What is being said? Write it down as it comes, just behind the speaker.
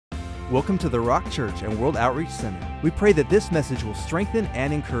Welcome to the Rock Church and World Outreach Center. We pray that this message will strengthen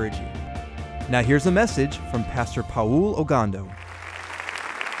and encourage you. Now here's a message from Pastor Paul Ogando.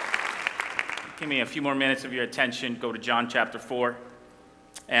 Give me a few more minutes of your attention. Go to John chapter 4.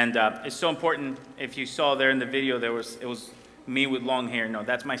 And it's so important. If you saw there in the video, it was me with long hair. No,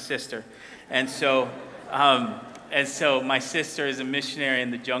 that's my sister. And so my sister is a missionary in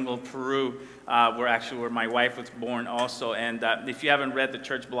the jungle of Peru, where my wife was born also. And if you haven't read the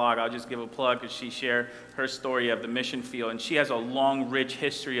church blog, I'll just give a plug because she shared her story of the mission field. And she has a long, rich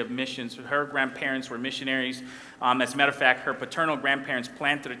history of missions. Her grandparents were missionaries. As a matter of fact, her paternal grandparents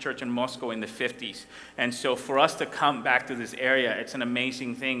planted a church in Moscow in the 50s. And so for us to come back to this area, it's an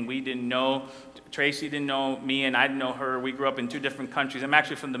amazing thing. We didn't know, Tracy didn't know me, and I didn't know her. We grew up in two different countries. I'm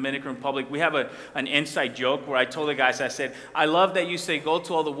actually from the Dominican Republic. We have an inside joke where I told the guys, I said, I love that you say go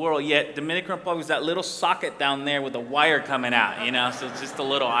to all the world, yet Dominican Republic is that little socket down there with a wire coming out, you know, so it's just a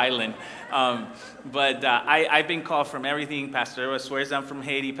little island. I've been called from everything. Pastor Ewa swears I'm from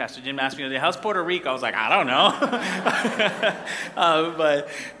Haiti. Pastor Jim asked me, how's Puerto Rico? I was like, I don't know. But,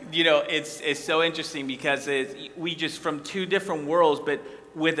 you know, it's so interesting because we just from two different worlds, but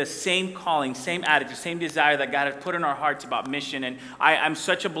with the same calling, same attitude, same desire that God has put in our hearts about mission. And I'm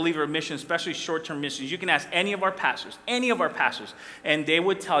such a believer of mission, especially short-term missions. You can ask any of our pastors, and they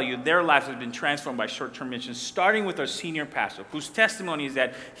would tell you their lives have been transformed by short-term missions, starting with our senior pastor, whose testimony is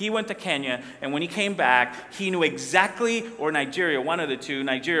that he went to Kenya, and when he came back, he knew exactly, or Nigeria, one of the two,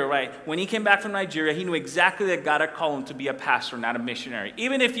 Nigeria, right? When he came back from Nigeria, he knew exactly that God had called him to be a pastor, not a missionary.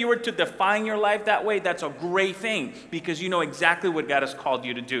 Even if you were to define your life that way, that's a great thing, because you know exactly what God has called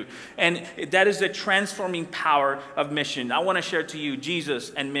you to do. And that is the transforming power of mission. I want to share to you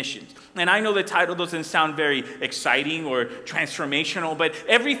Jesus and missions. And I know the title doesn't sound very exciting or transformational, but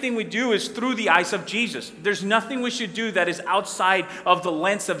everything we do is through the eyes of Jesus. There's nothing we should do that is outside of the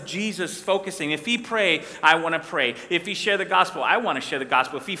lens of Jesus focusing. If he prayed, I want to pray. If he shared the gospel, I want to share the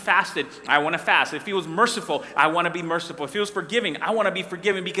gospel. If he fasted, I want to fast. If he was merciful, I want to be merciful. If he was forgiving, I want to be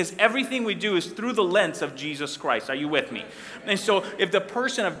forgiving, because everything we do is through the lens of Jesus Christ. Are you with me? And so if the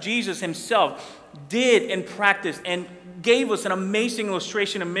person of Jesus himself did and practiced and gave us an amazing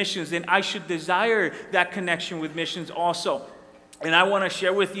illustration of missions, then I should desire that connection with missions also. And I want to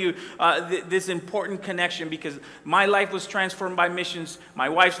share with you this important connection, because my life was transformed by missions. My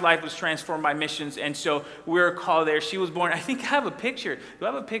wife's life was transformed by missions. And so we're called there. She was born. I think I have a picture. Do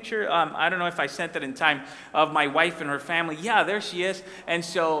I have a picture? I don't know if I sent it in time, of my wife and her family. Yeah, there she is. And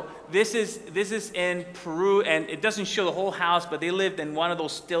so this is in Peru. And it doesn't show the whole house, but they lived in one of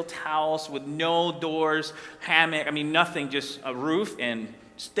those stilt houses with no doors, hammock. I mean, nothing, just a roof and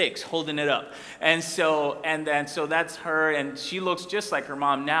sticks holding it up. And so that's her, and she looks just like her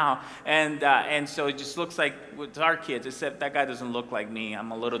mom now. And so it just looks like with our kids, except that guy doesn't look like me.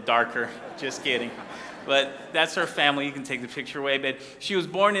 I'm a little darker. Just kidding. But that's her family. You can take the picture away. But she was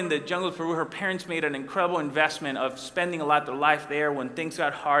born in the jungle of Peru. Her parents made an incredible investment of spending a lot of their life there when things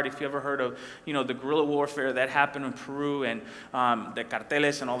got hard. If you ever heard of, you know, the guerrilla warfare that happened in Peru, and the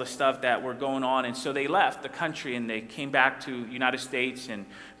carteles and all the stuff that were going on. And so they left the country and they came back to the United States and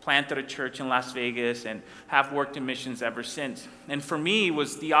planted a church in Las Vegas and have worked in missions ever since. And for me, it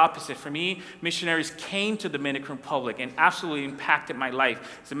was the opposite. For me, missionaries came to the Dominican Republic and absolutely impacted my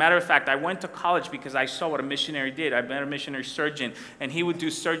life. As a matter of fact, I went to college because I saw what a missionary did. I met a missionary surgeon, and he would do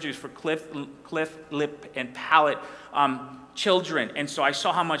surgeries for cleft lip and palate children. And so I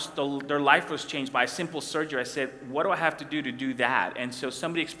saw how much their life was changed by a simple surgery. I said, what do I have to do that? And so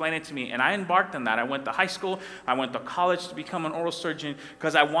somebody explained it to me, and I embarked on that. I went to high school, I went to college to become an oral surgeon,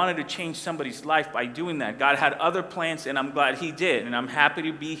 because I wanted to change somebody's life by doing that. God had other plans, and I'm glad he did. And I'm happy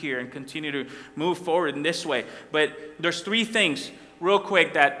to be here and continue to move forward in this way. But there's three things real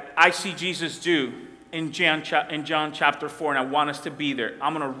quick that I see Jesus do in John chapter 4, and I want us to be there.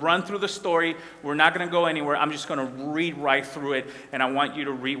 I'm going to run through the story. We're not going to go anywhere. I'm just going to read right through it, and I want you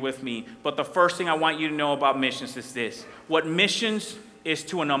to read with me. But the first thing I want you to know about missions is this: what missions is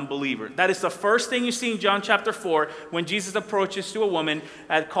to an unbeliever. That is the first thing you see in John chapter 4 when Jesus approaches to a woman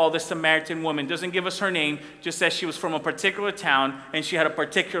called the Samaritan woman. Doesn't give us her name, just says she was from a particular town and she had a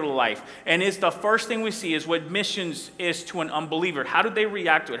particular life. And it's the first thing we see is what missions is to an unbeliever. How do they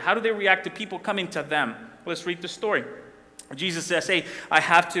react to it? How do they react to people coming to them? Let's read the story. Jesus says, hey, I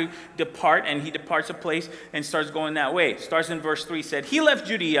have to depart, and he departs a place and starts going that way. Starts in verse 3, said, he left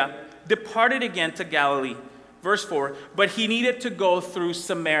Judea, departed again to Galilee. Verse 4, but he needed to go through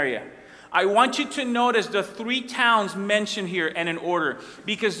Samaria. I want you to notice the three towns mentioned here and in order,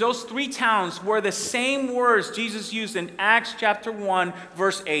 because those three towns were the same words Jesus used in Acts chapter 1,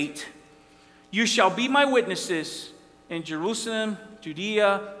 verse 8. You shall be my witnesses in Jerusalem,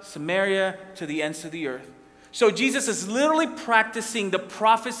 Judea, Samaria, to the ends of the earth. So Jesus is literally practicing the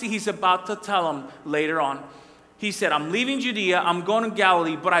prophecy he's about to tell them later on. He said, I'm leaving Judea, I'm going to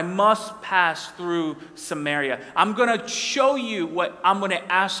Galilee, but I must pass through Samaria. I'm going to show you what I'm going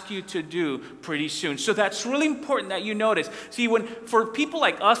to ask you to do pretty soon. So that's really important that you notice. See, for people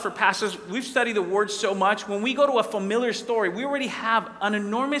like us, for pastors, we've studied the Word so much. When we go to a familiar story, we already have an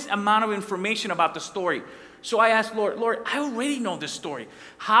enormous amount of information about the story. So I asked Lord, I already know this story.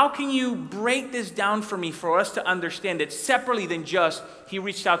 How can you break this down for me for us to understand it separately than just he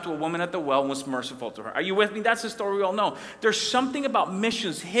reached out to a woman at the well and was merciful to her? Are you with me? That's the story we all know. There's something about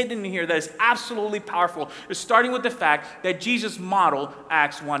missions hidden in here that is absolutely powerful. It's starting with the fact that Jesus modeled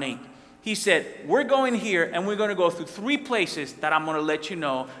Acts 1:8. He said, we're going here and we're going to go through 3 places that I'm going to let you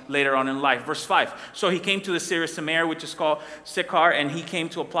know later on in life. Verse 5. So he came to the city of Samaria, which is called Sychar, and he came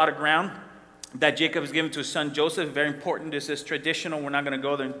to a plot of ground that Jacob has given to his son Joseph. Very important. This is traditional. We're not going to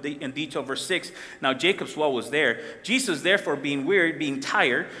go there in detail. Verse 6. Now Jacob's well was there. Jesus, therefore, being wearied, being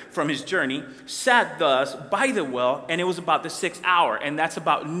tired from his journey, sat thus by the well, and it was about the 6th hour. And that's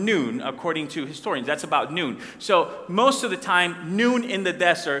about noon, according to historians. That's about noon. So most of the time, noon in the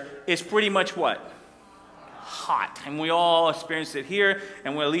desert is pretty much what? Hot. And we all experience it here,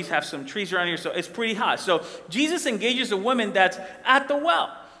 and we at least have some trees around here, so it's pretty hot. So Jesus engages a woman that's at the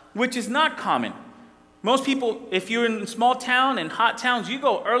well, which is not common. Most people, if you're in a small town and hot towns, you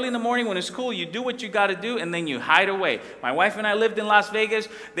go early in the morning when it's cool, you do what you got to do, and then you hide away. My wife and I lived in Las Vegas.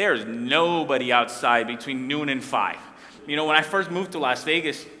 There's nobody outside between noon and 5. You know, when I first moved to Las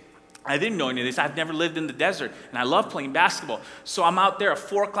Vegas, I didn't know any of this. I've never lived in the desert, and I love playing basketball. So I'm out there at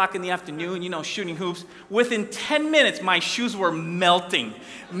 4 o'clock in the afternoon, you know, shooting hoops. Within 10 minutes, my shoes were melting.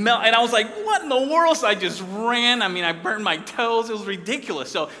 And I was like, what in the world? So I just ran. I mean, I burned my toes. It was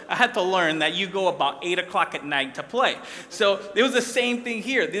ridiculous. So I had to learn that you go about 8 o'clock at night to play. So it was the same thing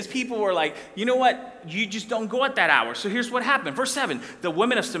here. These people were like, you know what? You just don't go at that hour. So here's what happened. Verse 7, the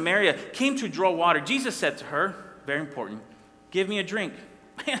woman of Samaria came to draw water. Jesus said to her, very important, give me a drink.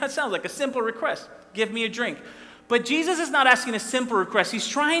 Man, that sounds like a simple request. Give me a drink. But Jesus is not asking a simple request. He's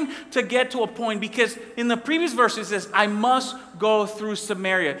trying to get to a point, because in the previous verse it says, I must go through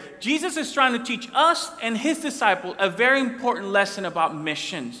Samaria. Jesus is trying to teach us and his disciples a very important lesson about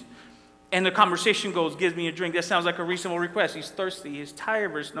missions. And the conversation goes, give me a drink. That sounds like a reasonable request. He's thirsty. He's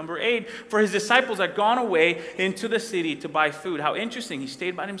tired. Verse number 8. For his disciples had gone away into the city to buy food. How interesting. He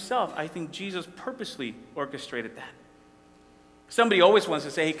stayed by himself. I think Jesus purposely orchestrated that. Somebody always wants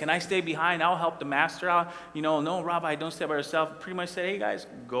to say, hey, can I stay behind? I'll help the master out. You know, no, Rabbi, don't stay by yourself. Pretty much said, hey, guys,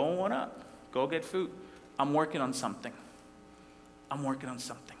 go on up. Go get food. I'm working on something. I'm working on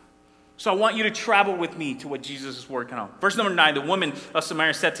something. So I want you to travel with me to what Jesus is working on. Verse number 9, the woman of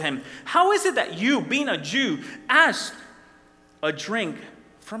Samaria said to him, how is it that you, being a Jew, ask a drink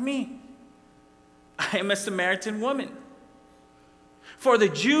from me? I am a Samaritan woman. For the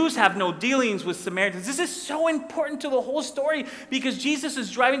Jews have no dealings with Samaritans. This is so important to the whole story, because Jesus is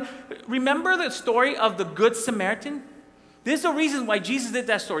driving. Remember the story of the Good Samaritan? This is the reason why Jesus did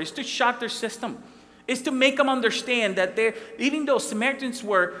that story. It's to shock their system. It's to make them understand that even though Samaritans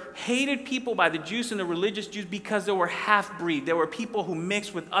were hated people by the Jews and the religious Jews because they were half-breed. They were people who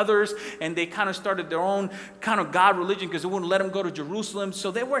mixed with others, and they kind of started their own kind of God religion because they wouldn't let them go to Jerusalem.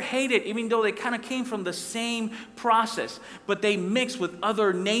 So they were hated even though they kind of came from the same process. But they mixed with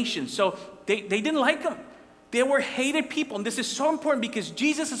other nations. So they didn't like them. They were hated people. And this is so important, because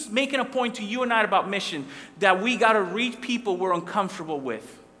Jesus is making a point to you and I about mission, that we got to reach people we're uncomfortable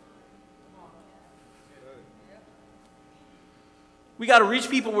with. We got to reach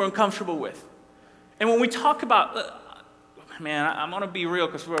people we're uncomfortable with. And when we talk about, man, I'm going to be real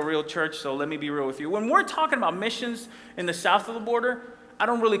because we're a real church, so let me be real with you. When we're talking about missions in the south of the border, I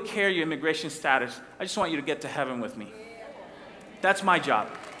don't really care your immigration status. I just want you to get to heaven with me. That's my job.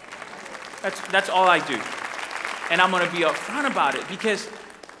 That's all I do. And I'm going to be upfront about it,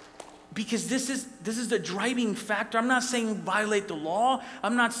 because this is the driving factor. I'm not saying violate the law.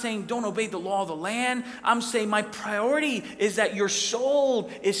 I'm not saying don't obey the law of the land. I'm saying my priority is that your soul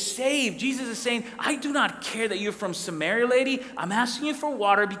is saved. Jesus is saying, I do not care that you're from Samaria, lady. I'm asking you for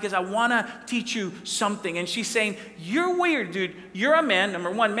water because I want to teach you something. And she's saying, you're weird, dude. You're a man.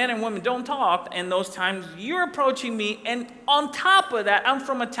 Number one, men and women don't talk. And those times you're approaching me. And on top of that, I'm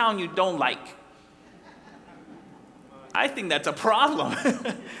from a town you don't like. I think that's a problem.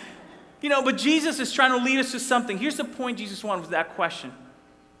 You know, but Jesus is trying to lead us to something. Here's the point Jesus wanted with that question.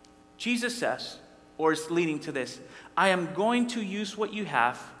 Jesus says, or is leading to this, I am going to use what you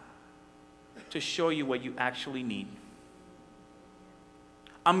have to show you what you actually need.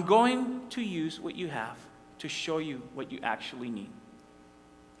 I'm going to use what you have to show you what you actually need.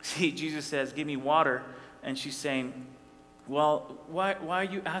 Jesus says, give me water. And she's saying, well, why are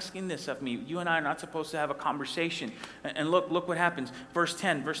you asking this of me? You and I are not supposed to have a conversation. And look what happens. Verse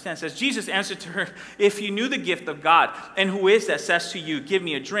 10 says, Jesus answered to her, if you knew the gift of God, and who is that says to you, give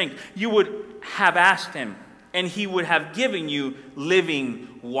me a drink, you would have asked him, and he would have given you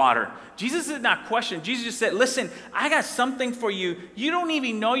living water. Jesus did not question. Jesus just said, listen, I got something for you. You don't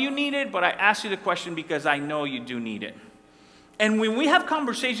even know you need it, but I asked you the question because I know you do need it. And when we have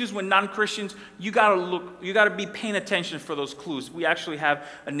conversations with non-Christians, you gotta be paying attention for those clues. We actually have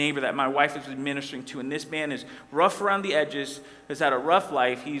a neighbor that my wife has been ministering to, and this man is rough around the edges, has had a rough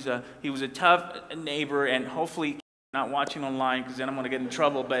life. He was a tough neighbor, and hopefully not watching online, because then I'm going to get in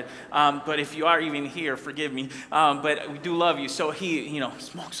trouble. But if you are even here, forgive me. But we do love you. So he,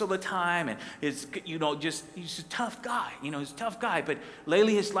 smokes all the time, and is, he's a tough guy. He's a tough guy. But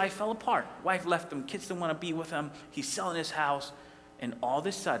lately his life fell apart. Wife left him. Kids didn't want to be with him. He's selling his house, and all of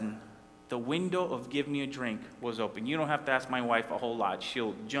a sudden, the window of give me a drink was open. You don't have to ask my wife a whole lot.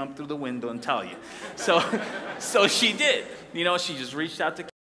 She'll jump through the window and tell you. So she did. She just reached out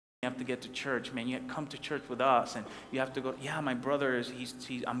to. You have to get to church, man. You have to come to church with us, and you have to go. Yeah, my brother is.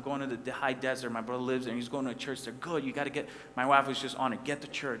 I'm going to the high desert. My brother lives there, and he's going to a church. They're good. You got to get. My wife was just on it. Get to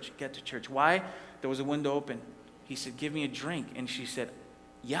church. Get to church. Why? There was a window open. He said, "Give me a drink," and she said,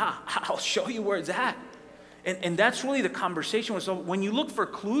 "Yeah, I'll show you where it's at." And that's really the conversation. So when you look for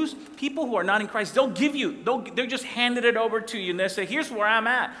clues, people who are not in Christ, they'll give you. They're just handing it over to you, and they say, "Here's where I'm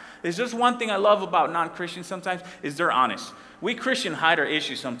at." There's just one thing I love about non-Christians sometimes is they're honest. We Christians hide our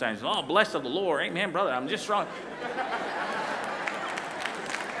issues sometimes. Oh, blessed of the Lord. Amen, brother. I'm just wrong.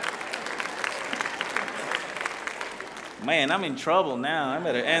 Man, I'm in trouble now. I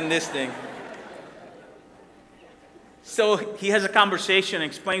better end this thing. So he has a conversation and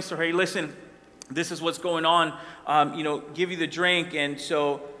explains to her, hey, listen, this is what's going on. Give you the drink. And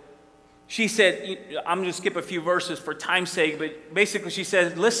so she said, I'm going to skip a few verses for time's sake, but basically she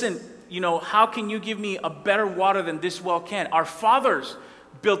says, listen, how can you give me a better water than this well can? Our fathers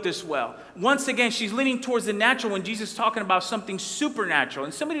built this well. Once again, she's leaning towards the natural when Jesus is talking about something supernatural.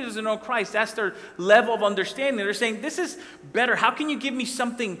 And somebody who doesn't know Christ, that's their level of understanding. They're saying, this is better. How can you give me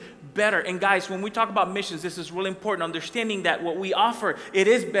something better? And guys, when we talk about missions, this is really important, understanding that what we offer, it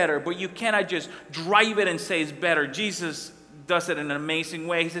is better, but you cannot just drive it and say it's better. Jesus does it in an amazing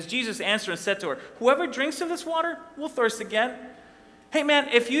way. He says, Jesus answered and said to her, whoever drinks of this water will thirst again. Hey man,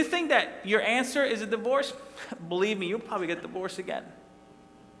 if you think that your answer is a divorce, believe me, you'll probably get divorced again.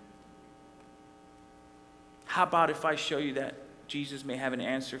 How about if I show you that Jesus may have an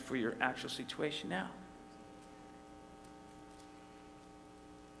answer for your actual situation now?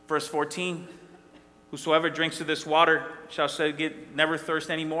 Verse 14, whosoever drinks of this water shall never thirst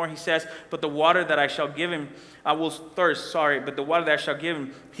anymore, he says, but the water that I shall give him, but the water that I shall give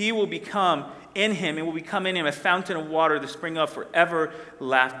him, he will become in him, it will become in him a fountain of water, the spring of forever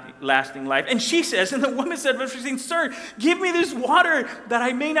lasting life. And she says, and the woman said, verse 16, sir, give me this water that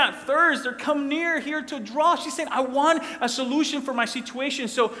I may not thirst or come near here to draw. She's saying, I want a solution for my situation.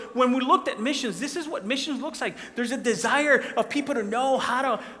 So when we looked at missions, this is what missions looks like. There's a desire of people to know how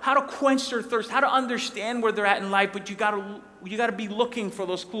to quench their thirst, how to understand where they're at in life, but you got to be looking for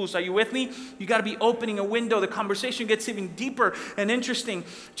those clues. Are you with me? You got to be opening a window. The conversation gets even deeper and interesting.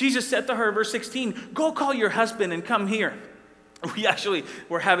 Jesus said to her, verse 16, go call your husband and come here. We actually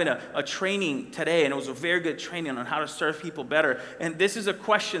were having a training today, and it was a very good training on how to serve people better. And this is a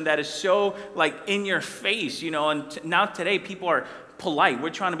question that is so like in your face, and now today people are polite. We're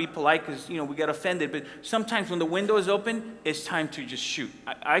trying to be polite because, we get offended. But sometimes when the window is open, it's time to just shoot.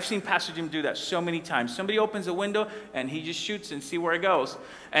 I've seen Pastor Jim do that so many times. Somebody opens a window and he just shoots and see where it goes.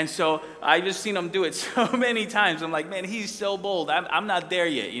 And so I've just seen him do it so many times. I'm like, man, he's so bold. I'm not there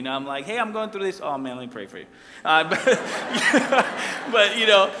yet. I'm like, hey, I'm going through this. Oh, man, let me pray for you. But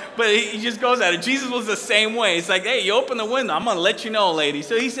he just goes at it. Jesus was the same way. It's like, hey, you open the window. I'm going to let you know, lady.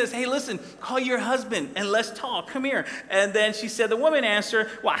 So he says, hey, listen, call your husband and let's talk. Come here. And then she said, the woman answered,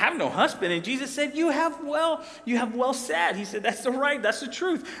 well, I have no husband. And Jesus said, you have well said. He said, that's the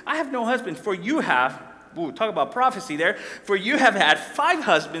truth. I have no husband, for you have, talk about prophecy there, for you have had 5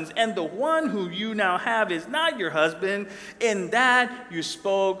 husbands, and the one who you now have is not your husband. In that you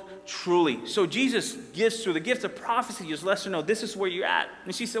spoke truly. So Jesus gives through the gift of prophecy, just lets her know this is where you're at.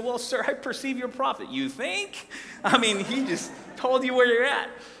 And she said, well, sir, I perceive you're a prophet. You think? I mean, he just told you where you're at.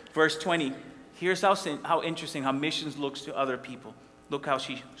 Verse 20, here's how interesting how missions looks to other people. Look how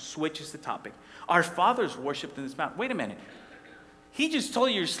she switches the topic. Our fathers worshipped in this mountain. Wait a minute. He just told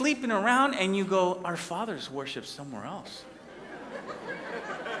you you're sleeping around and you go, our fathers worship somewhere else.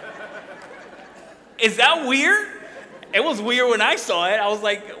 Is that weird? It was weird when I saw it. I was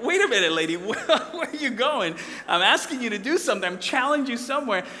like, wait a minute, lady, where are you going? I'm asking you to do something. I'm challenging you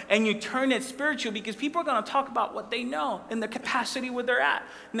somewhere. And you turn it spiritual because people are going to talk about what they know and the capacity where they're at.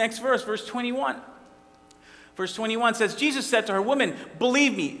 Next verse, verse 21. Verse 21 says, Jesus said to her, woman,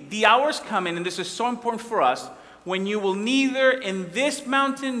 believe me, the hour is coming, and this is so important for us, when you will neither in this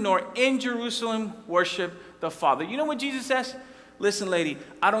mountain nor in Jerusalem worship the Father. You know what Jesus says? Listen, lady,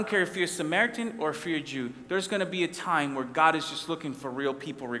 I don't care if you're a Samaritan or if you're a Jew. There's going to be a time where God is just looking for real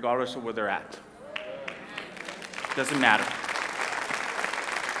people regardless of where they're at. Doesn't matter.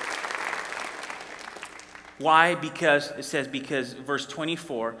 Why? Because it says, because verse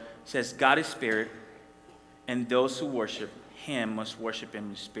 24 says, God is spirit, and those who worship him must worship him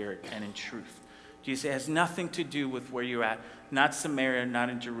in spirit and in truth. Jesus, it has nothing to do with where you're at. Not Samaria, not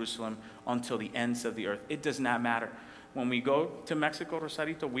in Jerusalem, until the ends of the earth. It does not matter. When we go to Mexico,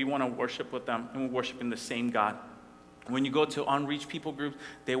 Rosarito, we want to worship with them, and we're worshiping the same God. When you go to unreached people groups,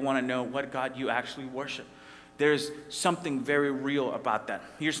 they want to know what God you actually worship. There's something very real about that.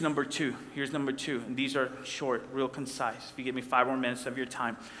 Here's number two. Here's number two. And these are short, real concise. If you give me 5 more minutes of your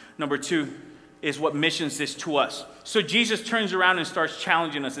time. Number 2 is what missions is to us. So Jesus turns around and starts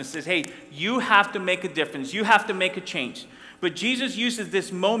challenging us and says, hey, you have to make a difference. You have to make a change. But Jesus uses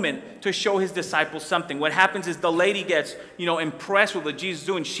this moment to show his disciples something. What happens is the lady gets, impressed with what Jesus is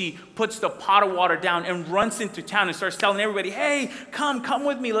doing. She puts the pot of water down and runs into town and starts telling everybody, hey, come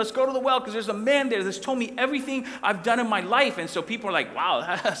with me. Let's go to the well because there's a man there that's told me everything I've done in my life. And so people are like, wow,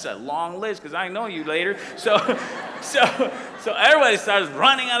 that's a long list because I know you later. So everybody starts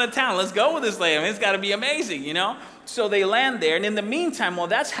running out of town. Let's go with this lady. I mean, it's got to be amazing, So they land there, and in the meantime, while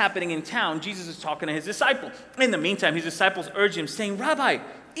that's happening in town, Jesus is talking to his disciples. In the meantime, his disciples urge him, saying, Rabbi,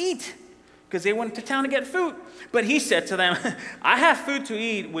 eat, because they went to town to get food. But he said to them, I have food to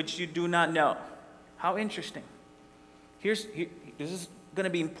eat which you do not know. How interesting. This is going to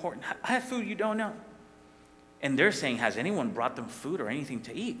be important. I have food you don't know. And they're saying, has anyone brought them food or anything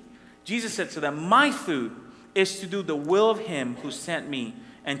to eat? Jesus said to them, my food is to do the will of him who sent me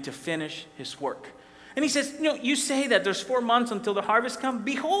and to finish his work. And he says, you say that there's 4 months until the harvest comes.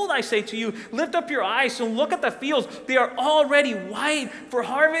 Behold, I say to you, lift up your eyes and look at the fields. They are already white for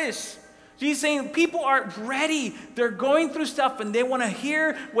harvest. Jesus is saying people are ready. They're going through stuff and they want to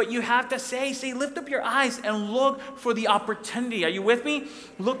hear what you have to say. Say, lift up your eyes and look for the opportunity. Are you with me?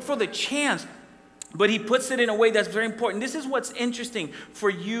 Look for the chance. But he puts it in a way that's very important. This is what's interesting for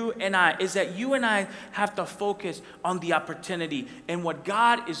you and I, is that you and I have to focus on the opportunity and what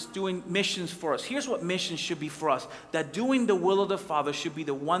God is doing missions for us. Here's what missions should be for us, that doing the will of the Father should be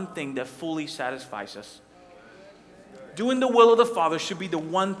the one thing that fully satisfies us. Doing the will of the Father should be the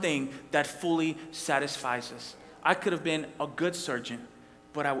one thing that fully satisfies us. I could have been a good surgeon,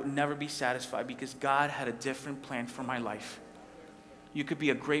 but I would never be satisfied because God had a different plan for my life. You could be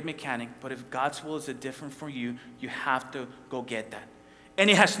a great mechanic, but if God's will is different for you, you have to go get that. And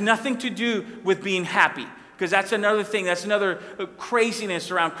it has nothing to do with being happy, because that's another thing, that's another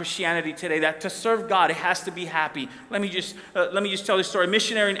craziness around Christianity today, that to serve God, it has to be happy. Let me just tell this story. A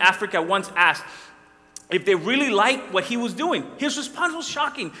missionary in Africa once asked if they really liked what he was doing. His response was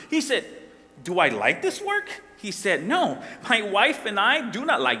shocking. He said, do I like this work? He said, no, my wife and I do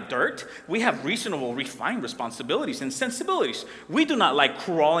not like dirt. We have reasonable, refined responsibilities and sensibilities. We do not like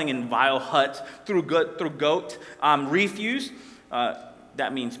crawling in vile huts through goat refuse.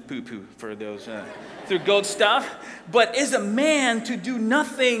 That means poo-poo for those, through goat stuff. But is a man to do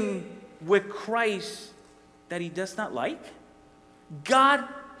nothing with Christ that he does not like? God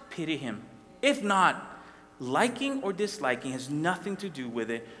pity him. If not, liking or disliking has nothing to do with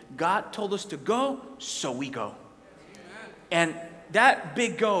it. God told us to go, so we go. And that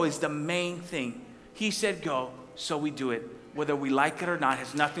big go is the main thing. He said go, so we do it. Whether we like it or not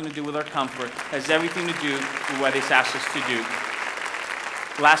has nothing to do with our comfort. Has everything to do with what he's asked us to do.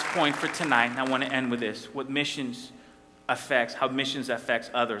 Last point for tonight, and I want to end with this. How missions affects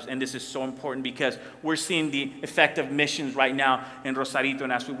others. And this is so important because we're seeing the effect of missions right now in Rosarito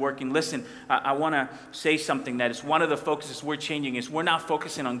and as we're working. Listen, I want to say something that is one of the focuses we're changing is we're not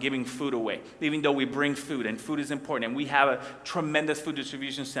focusing on giving food away, even though we bring food, and food is important. And we have a tremendous food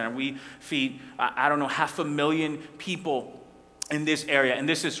distribution center. We feed, 500,000 people in this area. And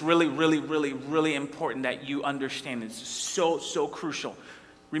this is really, really, really, really important that you understand. It's so, so crucial.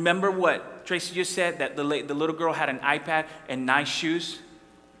 Remember what Tracy just said, that the little girl had an iPad and nice shoes?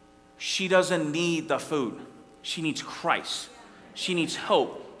 She doesn't need the food. She needs Christ. She needs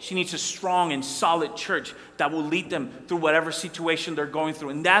hope. She needs a strong and solid church that will lead them through whatever situation they're going through.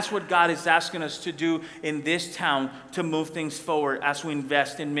 And that's what God is asking us to do in this town to move things forward as we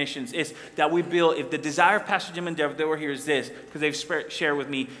invest in missions. Is that we build, if the desire of Pastor Jim and Deborah that were here is this, because they've shared with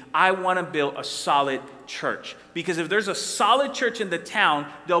me, I want to build a solid church. Because if there's a solid church in the town,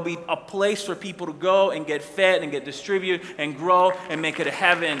 there'll be a place for people to go and get fed and get distributed and grow and make it a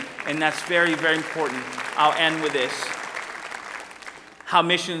heaven. And that's very, very important. I'll end with this.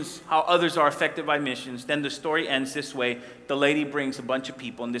 How others are affected by missions. Then the story ends this way. The lady brings a bunch of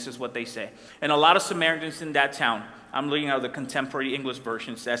people, and this is what they say. And a lot of Samaritans in that town, I'm looking at the contemporary English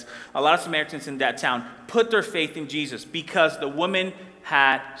version, says, a lot of Samaritans in that town put their faith in Jesus because the woman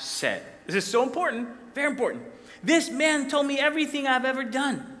had said. This is so important, very important. This man told me everything I've ever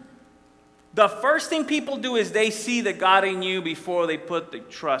done. The first thing people do is they see the God in you before they put the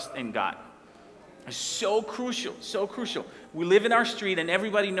trust in God. It's so crucial, so crucial. We live in our street and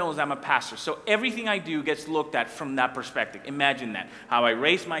everybody knows I'm a pastor. So everything I do gets looked at from that perspective. Imagine that. How I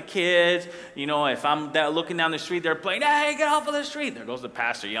raise my kids. You know, if I'm looking down the street, they're playing, hey, get off of the street. There goes the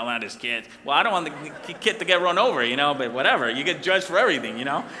pastor yelling at his kids. Well, I don't want the kid to get run over, you know, but whatever. You get judged for everything, you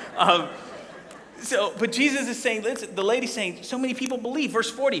know. But Jesus is saying, listen, the lady's saying, so many people believe. Verse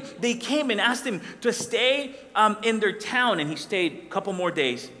 40, they came and asked him to stay in their town, and he stayed a couple more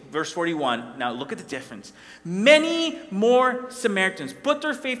days. Verse 41, now look at the difference. Many more Samaritans put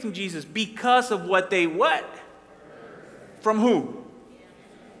their faith in Jesus because of what they what? From who?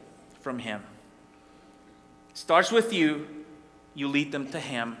 From him. Starts with you, you lead them to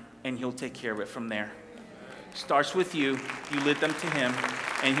him, and he'll take care of it from there. Starts with you, you lead them to him,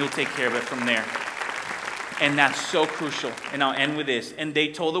 and he'll take care of it from there. And that's so crucial. And I'll end with this. And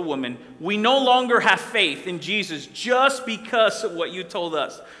they told the woman, we no longer have faith in Jesus just because of what you told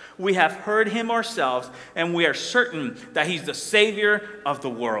us. We have heard him ourselves, and we are certain that he's the Savior of the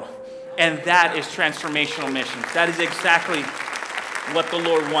world. And that is transformational missions. That is exactly what the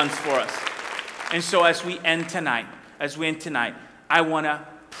Lord wants for us. And so as we end tonight, I want to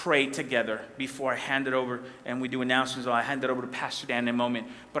pray together before I hand it over, and we do announcements. I'll hand it over to Pastor Dan in a moment.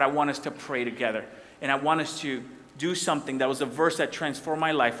 But I want us to pray together. And I want us to do something that was a verse that transformed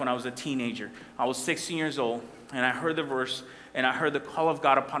my life when I was a teenager. I was 16 years old, and I heard the verse, and I heard the call of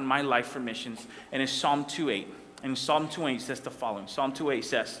God upon my life for missions. And it's Psalm 2:8. And Psalm 2:8 says the following. Psalm 2:8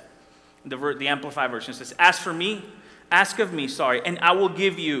 says, the Amplified version says, ask of me, and I will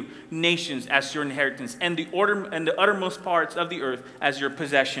give you nations as your inheritance, and the uttermost parts of the earth as your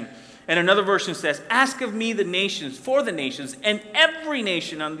possession. And another version says, ask of me the nations, for the nations, and every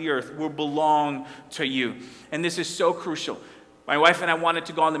nation on the earth will belong to you. And this is so crucial. My wife and I wanted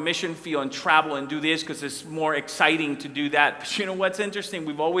to go on the mission field and travel and do this because it's more exciting to do that. But you know what's interesting?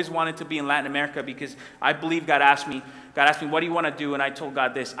 We've always wanted to be in Latin America because I believe God asked me, what do you want to do? And I told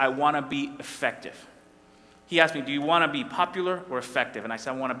God this, I want to be effective. He asked me, do you want to be popular or effective? And I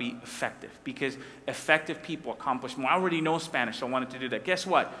said, I want to be effective because effective people accomplish more. I already know Spanish, so I wanted to do that. Guess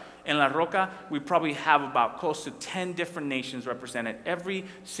what? In La Roca, we probably have about close to 10 different nations represented every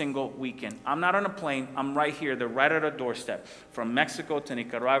single weekend. I'm not on a plane. I'm right here. They're right at our doorstep. From Mexico to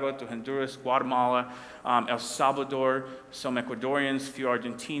Nicaragua to Honduras, Guatemala, El Salvador, some Ecuadorians, a few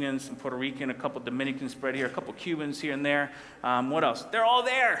Argentinians, and Puerto Rican, a couple Dominicans spread here, a couple Cubans here and there. What else? They're all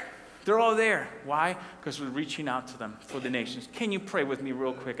there. They're all there. Why? Because we're reaching out to them for the nations. Can you pray with me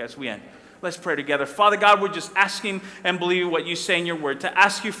real quick as we end? Let's pray together. Father God, we're just asking and believing what you say in your word, to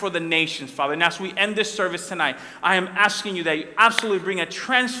ask you for the nations, Father. And as we end this service tonight, I am asking you that you absolutely bring a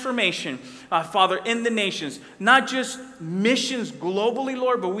transformation, Father, in the nations. Not just missions globally,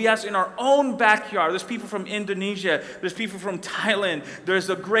 Lord, but we ask in our own backyard. There's people from Indonesia. There's people from Thailand. There's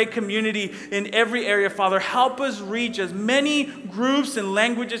a great community in every area, Father. Help us reach as many groups and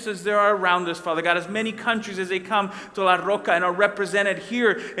languages as there are around us, Father God. As many countries as they come to La Roca and are represented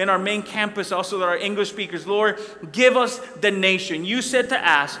here in our main campus. Also, that our English speakers, Lord, give us the nation. You said to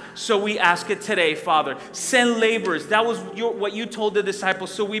ask, so we ask it today, Father. Send laborers. That was what you told the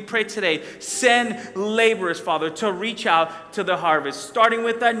disciples. So we pray today, send laborers, Father, to reach out to the harvest. Starting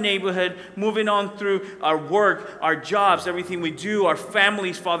with that neighborhood, moving on through our work, our jobs, everything we do, our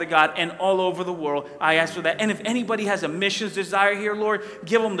families, Father God, and all over the world. I ask for that. And if anybody has a missions desire here, Lord,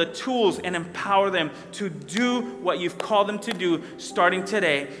 give them the tools and empower them to do what you've called them to do starting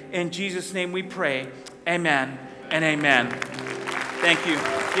today. In Jesus' name we pray. Amen and amen. Thank you.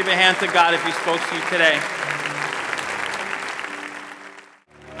 Give a hand to God if he spoke to you today.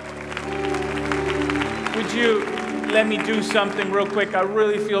 Would you let me do something real quick? I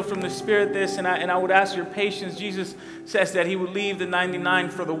really feel from the Spirit this, and I would ask your patience. Jesus says that he would leave the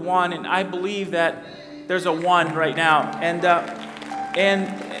 99 for the one, and I believe that there's a one right now. And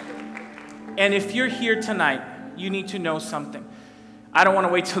And if you're here tonight, you need to know something. I don't want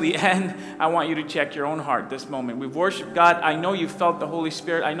to wait till the end. I want you to check your own heart this moment. We've worshiped God. I know you felt the Holy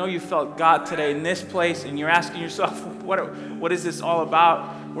Spirit. I know you felt God today in this place, and you're asking yourself, what is this all about?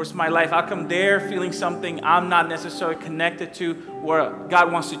 Where's my life? How come they're feeling something I'm not necessarily connected to? Where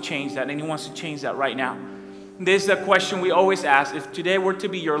God wants to change that, and He wants to change that right now. This is a question we always ask. If today were to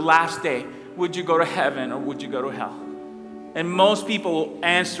be your last day, would you go to heaven or would you go to hell? And most people will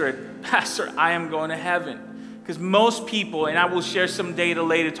answer it, Pastor, I am going to heaven. Because most people, and I will share some data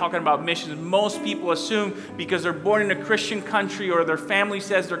later talking about missions, most people assume because they're born in a Christian country or their family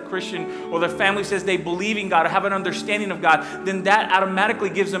says they're Christian or their family says they believe in God or have an understanding of God, then that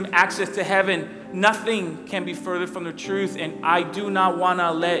automatically gives them access to heaven. Nothing can be further from the truth, and I do not want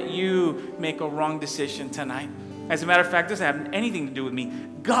to let you make a wrong decision tonight. As a matter of fact, it doesn't have anything to do with me.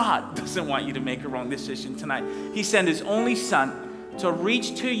 God doesn't want you to make a wrong decision tonight. He sent His only Son to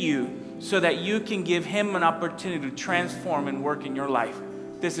reach to you so that you can give Him an opportunity to transform and work in your life.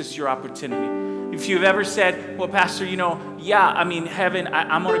 This is your opportunity. If you've ever said, well, Pastor, heaven,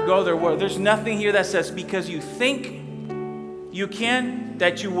 I'm going to go there. Well, there's nothing here that says because you think you can,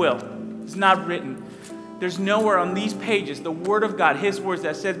 that you will. It's not written. There's nowhere on these pages, the Word of God, His words,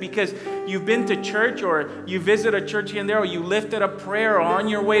 that says because you've been to church or you visit a church here and there or you lifted a prayer or on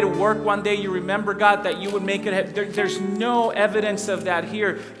your way to work one day you remember God that you would make it. There's no evidence of that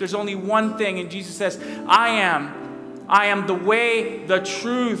here. There's only one thing, and Jesus says, I am the way, the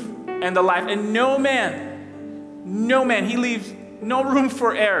truth, and the life. And no man, He leaves no room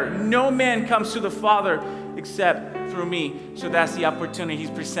for error. No man comes to the Father except through me. So that's the opportunity He's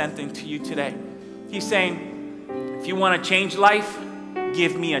presenting to you today. He's saying, if you want to change life,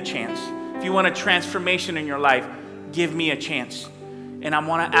 give me a chance. If you want a transformation in your life, give me a chance. And I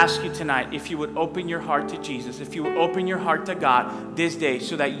want to ask you tonight, if you would open your heart to Jesus, if you would open your heart to God this day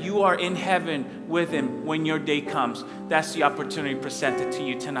so that you are in heaven with Him when your day comes. That's the opportunity presented to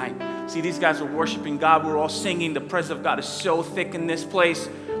you tonight. See, these guys are worshiping God. We're all singing. The presence of God is so thick in this place.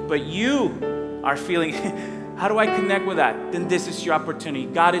 But you are feeling, how do I connect with that? Then this is your opportunity.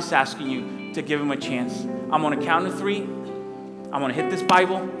 God is asking you to give Him a chance. I'm going to count to 3. I'm going to hit this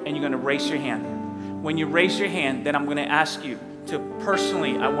Bible, and you're going to raise your hand. When you raise your hand, then I'm going to ask you to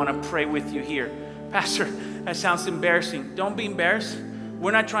personally, I want to pray with you here. Pastor, that sounds embarrassing. Don't be embarrassed.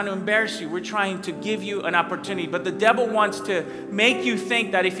 We're not trying to embarrass you. We're trying to give you an opportunity. But the devil wants to make you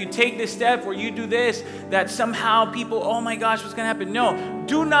think that if you take this step or you do this, that somehow people, oh my gosh, what's going to happen? No,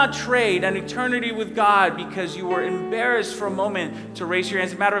 do not trade an eternity with God because you were embarrassed for a moment to raise your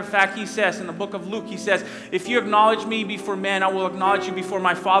hands. As a matter of fact, He says in the book of Luke, He says, if you acknowledge me before men, I will acknowledge you before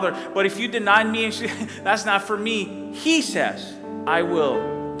my Father. But if you deny me, that's not for me. He says, I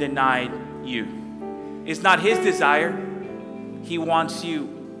will deny you. It's not His desire. He wants you.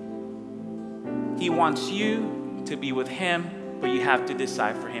 He wants you to be with Him, but you have to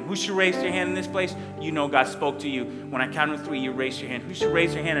decide for Him. Who should raise their hand in this place? You know God spoke to you. When I count to 3, you raise your hand. Who should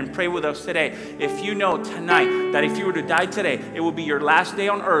raise their hand and pray with us today? If you know tonight that if you were to die today, it will be your last day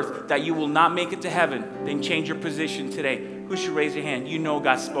on earth, that you will not make it to heaven, then change your position today. Who should raise your hand? You know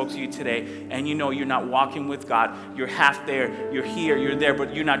God spoke to you today, and you know you're not walking with God. You're half there, you're here, you're there,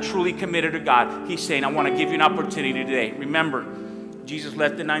 but you're not truly committed to God. He's saying, I want to give you an opportunity today. Remember, Jesus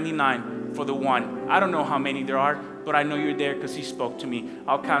left the 99 for the one. I don't know how many there are, but I know you're there because He spoke to me.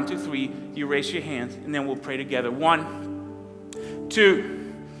 I'll count to 3. You raise your hands, and then we'll pray together. 1,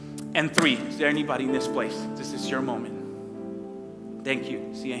 2, and 3. Is there anybody in this place? This is your moment. Thank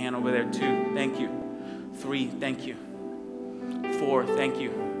you. See a hand over there. 2. Thank you. 3. Thank you. 4. Thank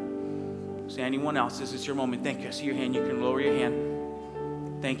you. Is there anyone else? This is your moment. Thank you. I see your hand. You can lower your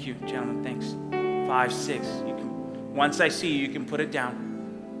hand. Thank you, gentlemen. Thanks. 5, 6. You can. Once I see you, you can put it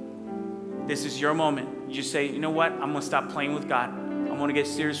down. This is your moment. You just say, you know what? I'm going to stop playing with God. I'm going to get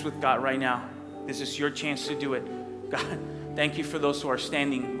serious with God right now. This is your chance to do it. God, thank you for those who are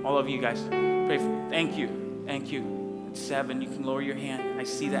standing. All of you guys. Pray for, thank you. Thank you. It's 7. You can lower your hand. I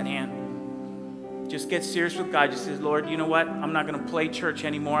see that hand. Just get serious with God. Just say, Lord, you know what? I'm not going to play church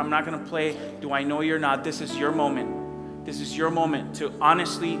anymore. I'm not going to play, do I know you're not? This is your moment. This is your moment to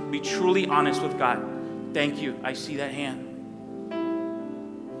honestly, be truly honest with God. Thank you. I see that hand.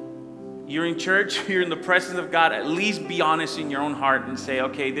 You're in church, you're in the presence of God. At least be honest in your own heart and say,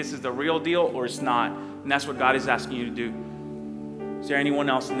 okay, this is the real deal or it's not. And that's what God is asking you to do. Is there anyone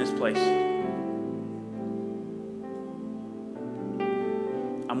else in this place?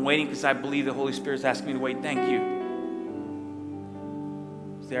 I'm waiting because I believe the Holy Spirit is asking me to wait. Thank you.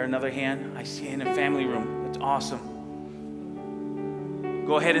 Is there another hand? I see it in a family room. That's awesome.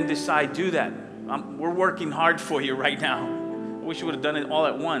 Go ahead and decide. Do that. We're working hard for you right now. I wish you would have done it all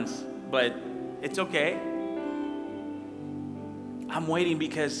at once. but it's okay. I'm waiting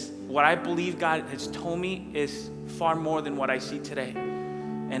because what I believe God has told me is far more than what I see today.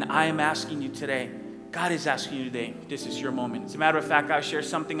 And I am asking you today, God is asking you today, this is your moment. As a matter of fact, I'll share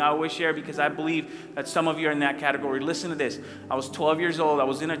something I always share because I believe that some of you are in that category. Listen to this. I was 12 years old. I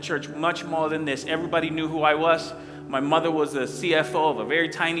was in a church much more than this. Everybody knew who I was. My mother was the CFO of a very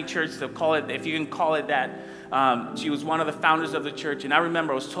tiny church, to call it, if you can call it that. She was one of the founders of the church. And I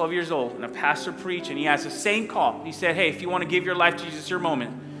remember I was 12 years old and a pastor preached and he has the same call. He said, hey, if you want to give your life to Jesus, your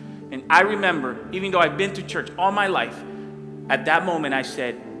moment. And I remember, even though I've been to church all my life, at that moment I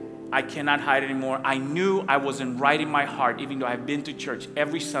said, I cannot hide anymore. I knew I wasn't right in my heart, even though I've been to church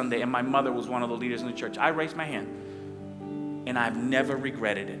every Sunday and my mother was one of the leaders in the church. I raised my hand and I've never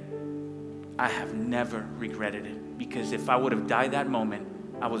regretted it. I have never regretted it, because if I would have died that moment,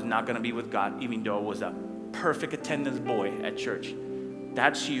 I was not going to be with God, even though I was a perfect attendance boy at church.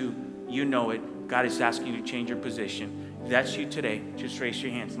 That's you. You know it. God is asking you to change your position. If that's you today, just raise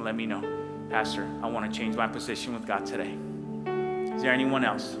your hands and let me know. Pastor, I want to change my position with God today. Is there anyone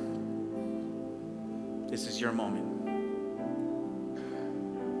else? This is your moment.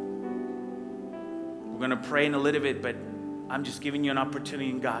 We're going to pray in a little bit, but I'm just giving you an opportunity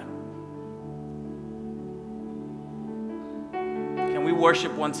in God. Can we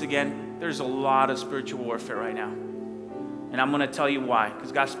worship once again? There's a lot of spiritual warfare right now. And I'm going to tell you why,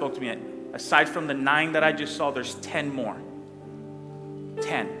 because God spoke to me. Aside from the 9 that I just saw, there's 10 more.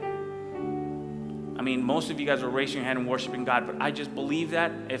 10. I mean, most of you guys are raising your hand and worshiping God, but I just believe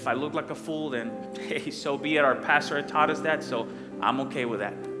that. If I look like a fool, then hey, so be it. Our pastor had taught us that, so I'm okay with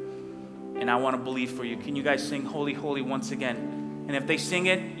that. And I want to believe for you. Can you guys sing Holy, Holy once again? And if they sing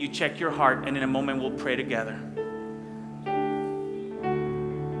it, you check your heart, and in a moment we'll pray together.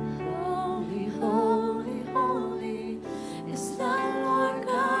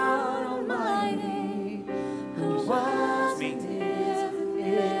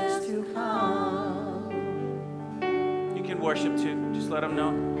 Worship too. Just let them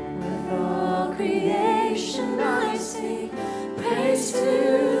know. With all creation I sing praise to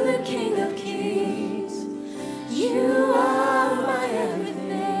the King of Kings. You are my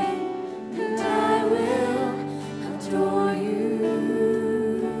everything, and I will adore you.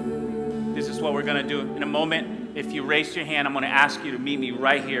 This is what we're going to do. In a moment, if you raise your hand, I'm going to ask you to meet me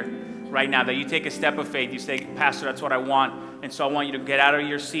right here, right now. That you take a step of faith. You say, Pastor, that's what I want. And so I want you to get out of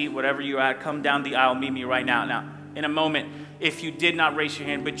your seat, whatever you're at, come down the aisle, meet me right now. Now, in a moment, if you did not raise your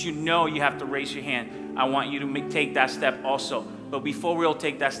hand, but you know you have to raise your hand, I want you to take that step also. But before we'll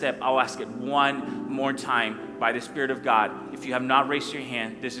take that step, I'll ask it one more time by the Spirit of God. If you have not raised your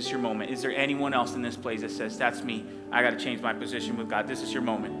hand, this is your moment. Is there anyone else in this place that says, that's me, I got to change my position with God? This is your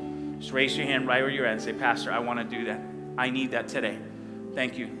moment. Just raise your hand right where you're at and say, Pastor, I want to do that. I need that today.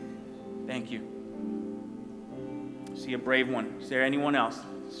 Thank you. Thank you. See a brave one. Is there anyone else?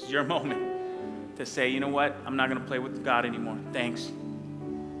 This is your moment to say, you know what? I'm not going to play with God anymore. Thanks.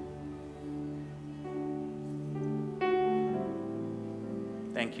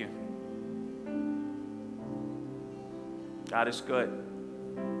 Thank you. God is good.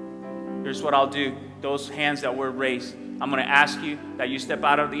 Here's what I'll do. Those hands that were raised, I'm going to ask you that you step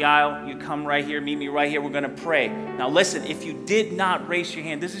out of the aisle. You come right here, meet me right here. We're going to pray. Now listen, if you did not raise your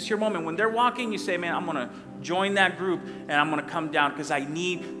hand, this is your moment. When they're walking, you say, man, I'm going to join that group and I'm going to come down because I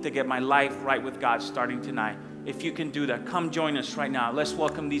need to get my life right with God starting tonight. If you can do that, come join us right now. Let's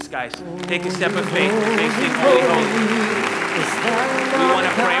welcome these guys. Take a step of faith. They sing Holy, Holy. We want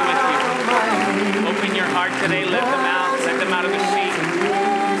to pray with you. Open your heart today. Let them out of the seat.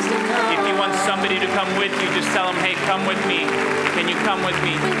 If you want somebody to come with you, just tell them, hey, come with me. Can you come with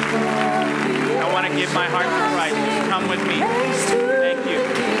me? I want to give my heart to Christ. Come with me. Thank you.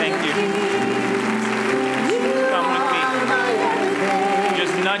 Thank you. Come with me.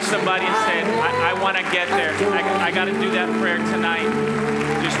 Just nudge somebody and say, I want to get there. I got to do that prayer tonight.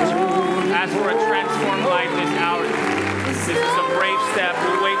 Just ask for a transformed life this hour. This is a brave step.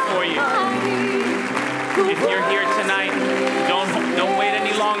 We'll wait for you. If you're here tonight, don't wait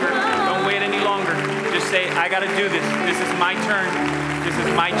any longer. Don't wait any longer. Just say, I got to do this. This is my turn. This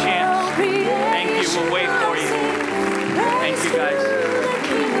is my chance. Thank you. We'll wait for you. Thank you, guys.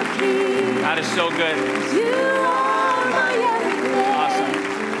 God is so good. Awesome.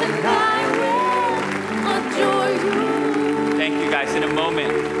 Thank you, guys. In a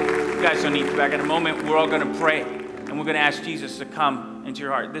moment, you guys don't need to back. In a moment, we're all going to pray. And we're going to ask Jesus to come into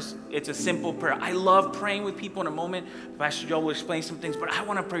your heart. It's a simple prayer. I love praying with people. In a moment, Pastor Joe will explain some things, but I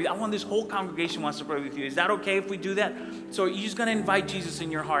want to pray. I want this whole congregation wants to pray with you. Is that okay if we do that? So you're just going to invite Jesus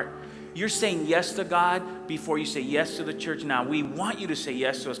in your heart. You're saying yes to God before you say yes to the church now. We want you to say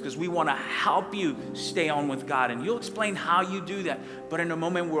yes to us because we want to help you stay on with God. And you'll explain how you do that. But in a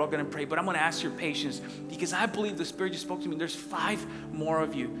moment, we're all going to pray. But I'm going to ask your patience because I believe the Spirit just spoke to me. There's 5 more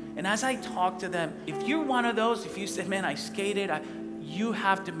of you. And as I talk to them, if you're one of those, if you say, man, I skated, you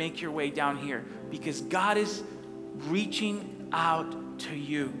have to make your way down here because God is reaching out to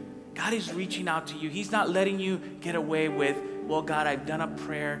you. God is reaching out to you. He's not letting you get away with, well, God, I've done a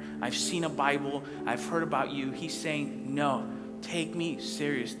prayer. I've seen a Bible. I've heard about you. He's saying, no, take me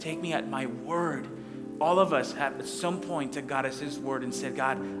serious. Take me at my word. All of us have at some point to God as his word and said,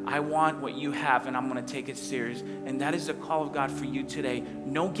 God, I want what you have and I'm going to take it serious. And that is the call of God for you today.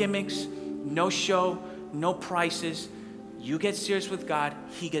 No gimmicks, no show, no prices. You get serious with God,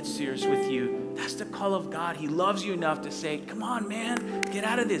 he gets serious with you. That's the call of God. He loves you enough to say, come on, man, get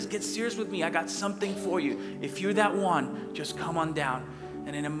out of this. Get serious with me. I got something for you. If you're that one, just come on down.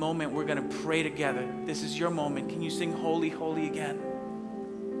 And in a moment, we're going to pray together. This is your moment. Can you sing Holy, Holy again?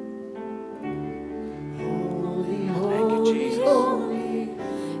 Holy, thank you, Jesus. Holy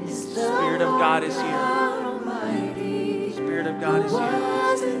is the Spirit of God is here. Almighty. Spirit of God is here.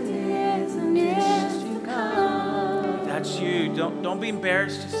 Was and is and is to come. That's you. Don't be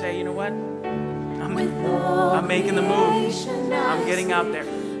embarrassed to say, you know what? With all I'm making the move. creation I'm getting out there.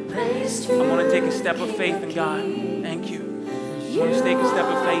 praise to I'm going to take a step the of faith in King God. of Kings. Thank you. I'm going to take a step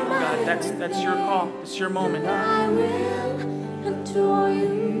of faith in God. That's your call. It's your moment. I will adore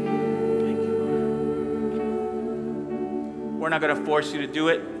you. Thank you, Lord. We're not going to force you to do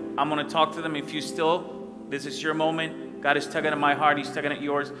it. I'm going to talk to them. If you still, this is your moment. God is tugging at my heart. He's tugging at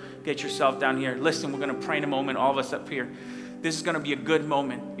yours. Get yourself down here. Listen, we're going to pray in a moment, all of us up here. This is going to be a good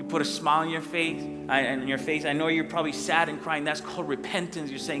moment. You put a smile on your face, I know you're probably sad and crying. That's called repentance.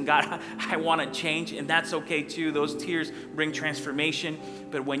 You're saying, God, I want to change, and that's okay too. Those tears bring transformation.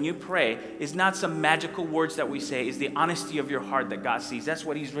 But when you pray, it's not some magical words that we say. It's the honesty of your heart that God sees. That's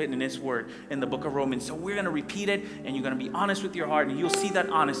what he's written in his word in the book of Romans. So we're going to repeat it, and you're going to be honest with your heart, and you'll see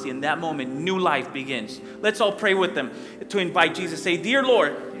that honesty. In that moment, new life begins. Let's all pray with them to invite Jesus. Say, Dear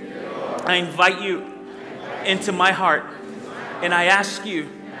Lord, I invite you into my heart. And I ask you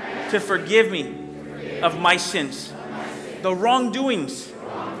to forgive me of my sins, the wrongdoings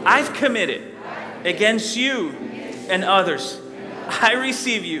I've committed against you and others. I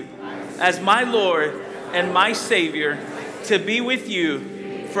receive you as my Lord and my Savior to be with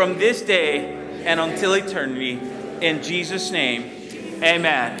you from this day and until eternity. In Jesus' name,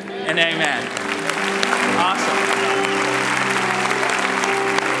 amen and amen. Awesome.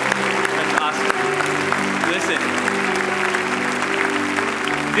 That's awesome. Listen.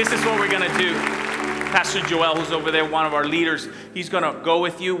 This is what we're going to do. Pastor Joel, who's over there, one of our leaders, he's going to go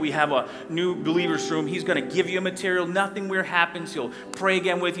with you. We have a new believers room. He's going to give you material. Nothing weird happens. He'll pray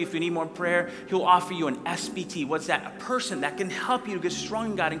again with you if you need more prayer. He'll offer you an SBT. What's that? A person that can help you to get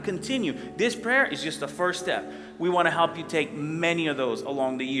strong in God and continue. This prayer is just the first step. We want to help you take many of those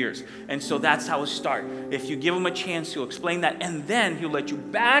along the years. And so that's how it starts. If you give him a chance, he'll explain that. And then he'll let you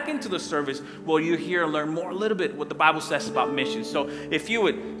back into the service while you're here and learn more a little bit what the Bible says about missions. So if you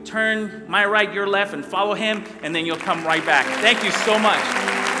would turn my right, your left, and follow him, and then you'll come right back. Thank you so much.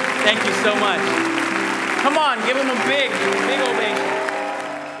 Thank you so much. Come on, give him a big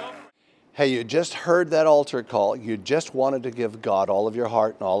ovation. Hey, you just heard that altar call. You just wanted to give God all of your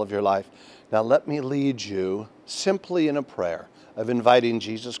heart and all of your life. Now let me lead you simply in a prayer of inviting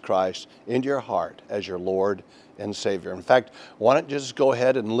Jesus Christ into your heart as your Lord and Savior. In fact, why don't you just go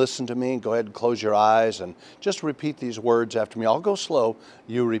ahead and listen to me? Go ahead and close your eyes and just repeat these words after me. I'll go slow.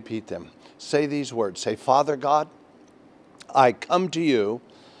 You repeat them. Say these words. Say, Father God, I come to you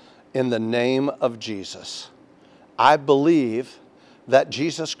in the name of Jesus. I believe that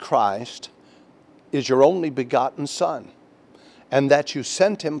Jesus Christ is your only begotten Son and that you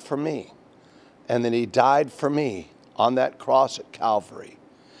sent him for me and that he died for me on that cross at Calvary.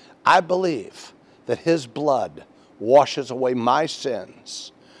 I believe that his blood washes away my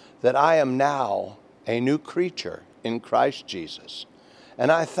sins, that I am now a new creature in Christ Jesus.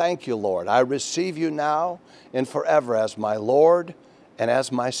 And I thank you, Lord. I receive you now and forever as my Lord and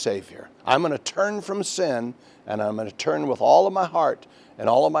as my Savior. I'm going to turn from sin, and I'm going to turn with all of my heart and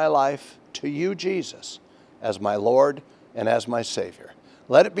all of my life to you, Jesus, as my Lord and as my Savior.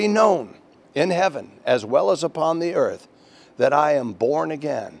 Let it be known in heaven as well as upon the earth that I am born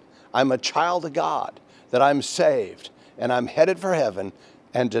again. I'm a child of God, that I'm saved, and I'm headed for heaven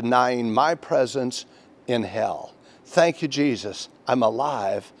and denying my presence in hell. Thank you, Jesus. I'm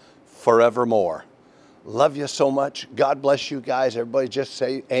alive forevermore. Love you so much. God bless you guys. Everybody just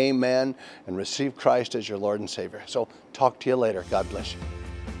say amen and receive Christ as your Lord and Savior. So talk to you later. God bless you.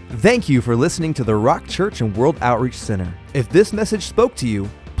 Thank you for listening to the Rock Church and World Outreach Center. If this message spoke to you,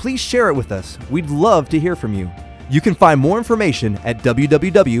 please share it with us. We'd love to hear from you. You can find more information at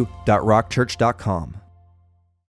www.rockchurch.com.